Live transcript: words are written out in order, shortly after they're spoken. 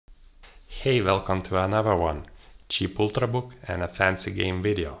Hey, welcome to another one, cheap Ultrabook and a fancy game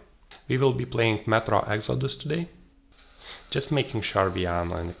video. We will be playing Metro Exodus today, just making sure we are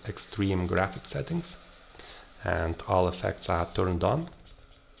on extreme graphic settings and all effects are turned on.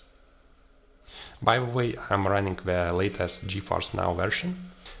 By the way, I'm running the latest Geforce Now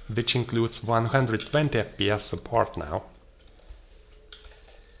version, which includes 120 FPS support now.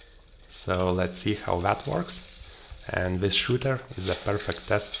 So let's see how that works. And this shooter is a perfect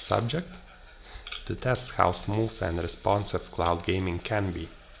test subject to test how smooth and responsive cloud gaming can be.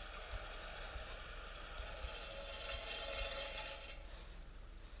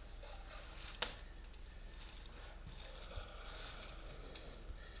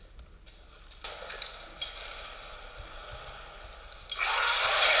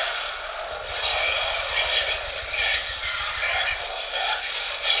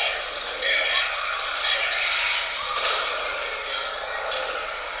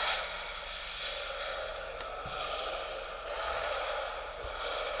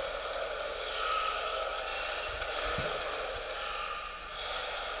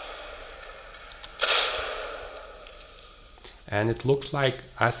 And it looks like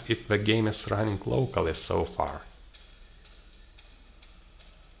as if the game is running locally so far.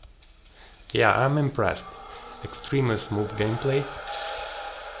 Yeah, I'm impressed. Extremely smooth gameplay.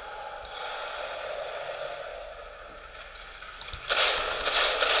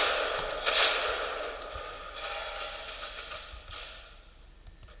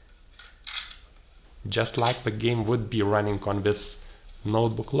 Just like the game would be running on this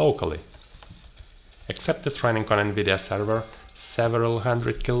notebook locally. Except it's running on Nvidia server several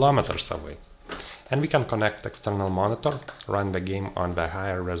hundred kilometers away. And we can connect external monitor, run the game on the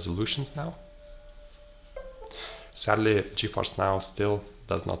higher resolutions now. Sadly, Geforce Now still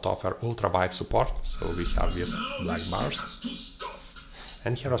does not offer ultra-wide support, so we have these black bars.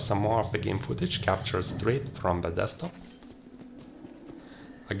 And here are some more of the game footage captured straight from the desktop.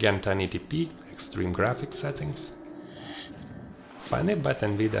 Again 1080p, extreme graphics settings. Funny, but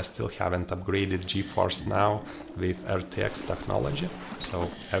Nvidia still haven't upgraded Geforce Now with RTX technology,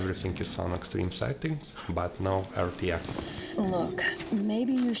 so everything is on extreme settings, but no RTX. Look,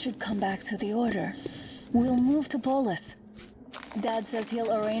 maybe you should come back to the order. We'll move to Polis. Dad says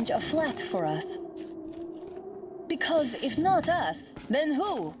he'll arrange a flat for us. Because if not us, then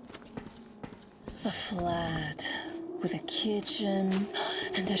who? A flat with a kitchen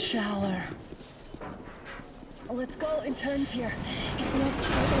and a shower. Let's go in turns here. It's not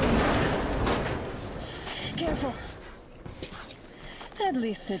straight enough. Careful. At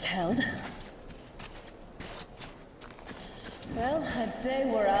least it held. Well, I'd say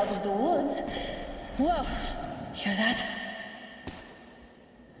we're out of the woods. Whoa! Hear that?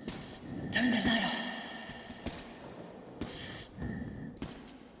 Turn the light off.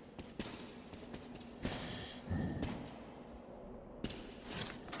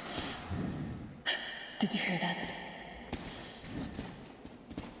 Did you hear that?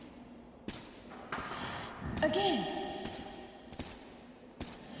 Again!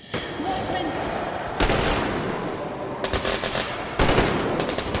 Watchman!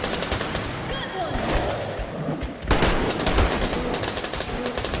 Got one!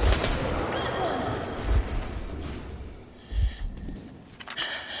 Got one!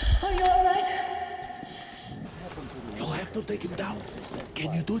 Are you alright? You'll have to take him down.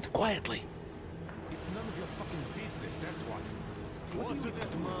 Can you do it quietly? It's none of your fucking business, that's what. What's with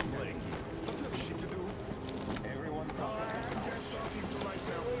that mumbling? Don't you have shit to do? Everyone talk. I'm just talking to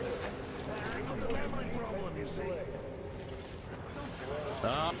myself. I don't have my problem, you see.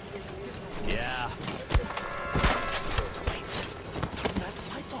 Yeah. Wait. Turn that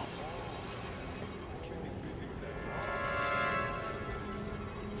light off.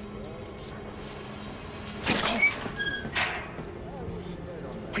 Let's go.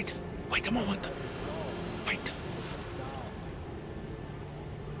 Wait a moment. Wait.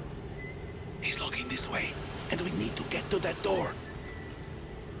 He's looking this way, and we need to get to that door.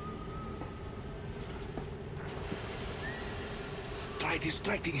 Try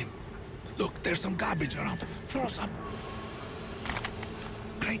distracting him. Look, there's some garbage around. Throw some.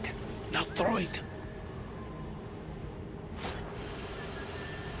 Great. Now throw it.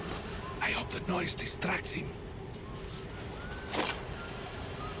 I hope the noise distracts him.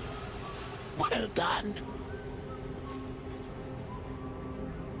 Well done.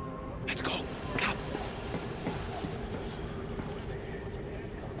 Let's go. Come.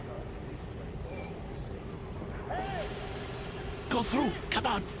 Go through. Come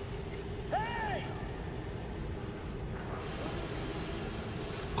on.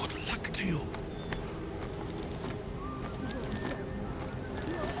 Good luck to you.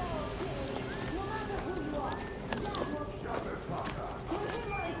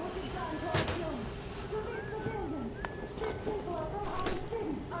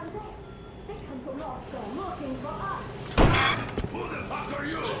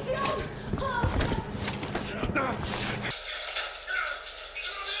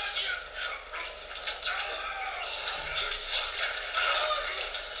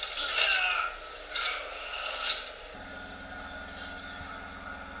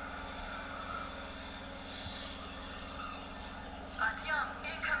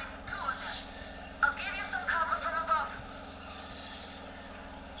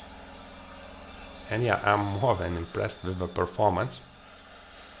 And yeah, I'm more than impressed with the performance.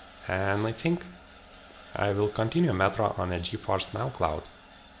 And I think I will continue Metro on a GeForce Now cloud.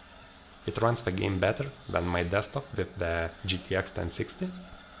 It runs the game better than my desktop with the GTX 1060.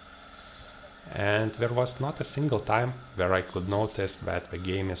 And there was not a single time where I could notice that the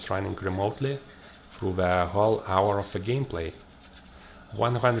game is running remotely through the whole hour of the gameplay.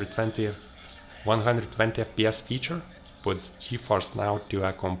 120 FPS feature puts GeForce Now to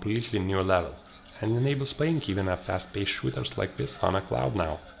a completely new level and enables playing even a fast-paced shooters like this on a cloud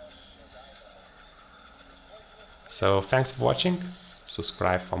now. So thanks for watching,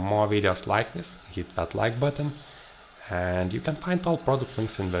 subscribe for more videos like this, hit that like button, and you can find all product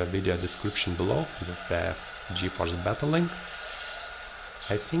links in the video description below with the GeForce Beta link.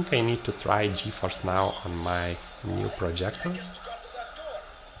 I think I need to try GeForce Now on my new projector.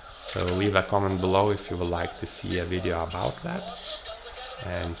 So leave a comment below if you would like to see a video about that,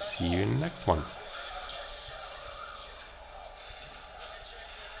 and see you in the next one.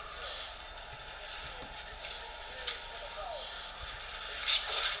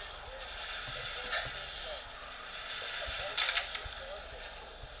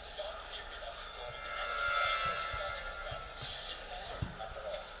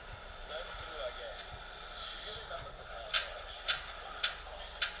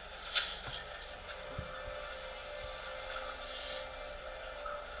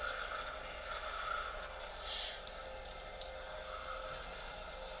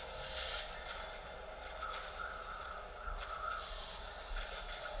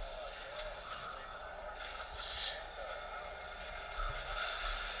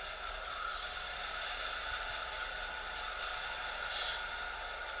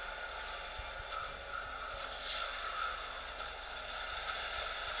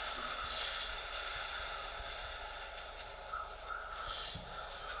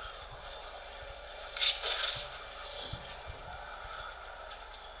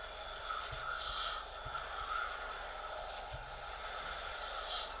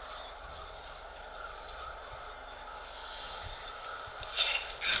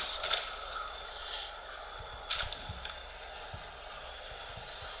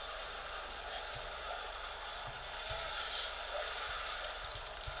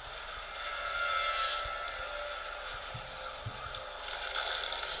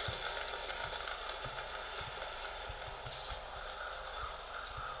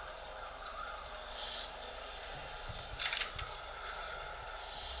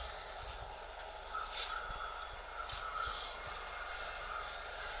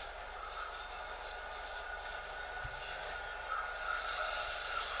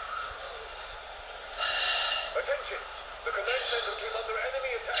 Attention! The command center came under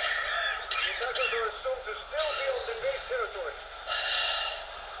enemy attack. The attackers are assumed to still be on the base territory.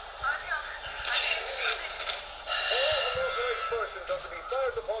 All unauthorized persons are to be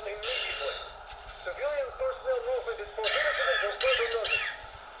fired upon immediately. Civilian personnel movement is prohibited until further notice.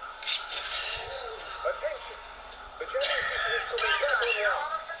 Attention! The jamming system is coming back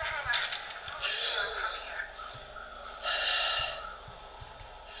online.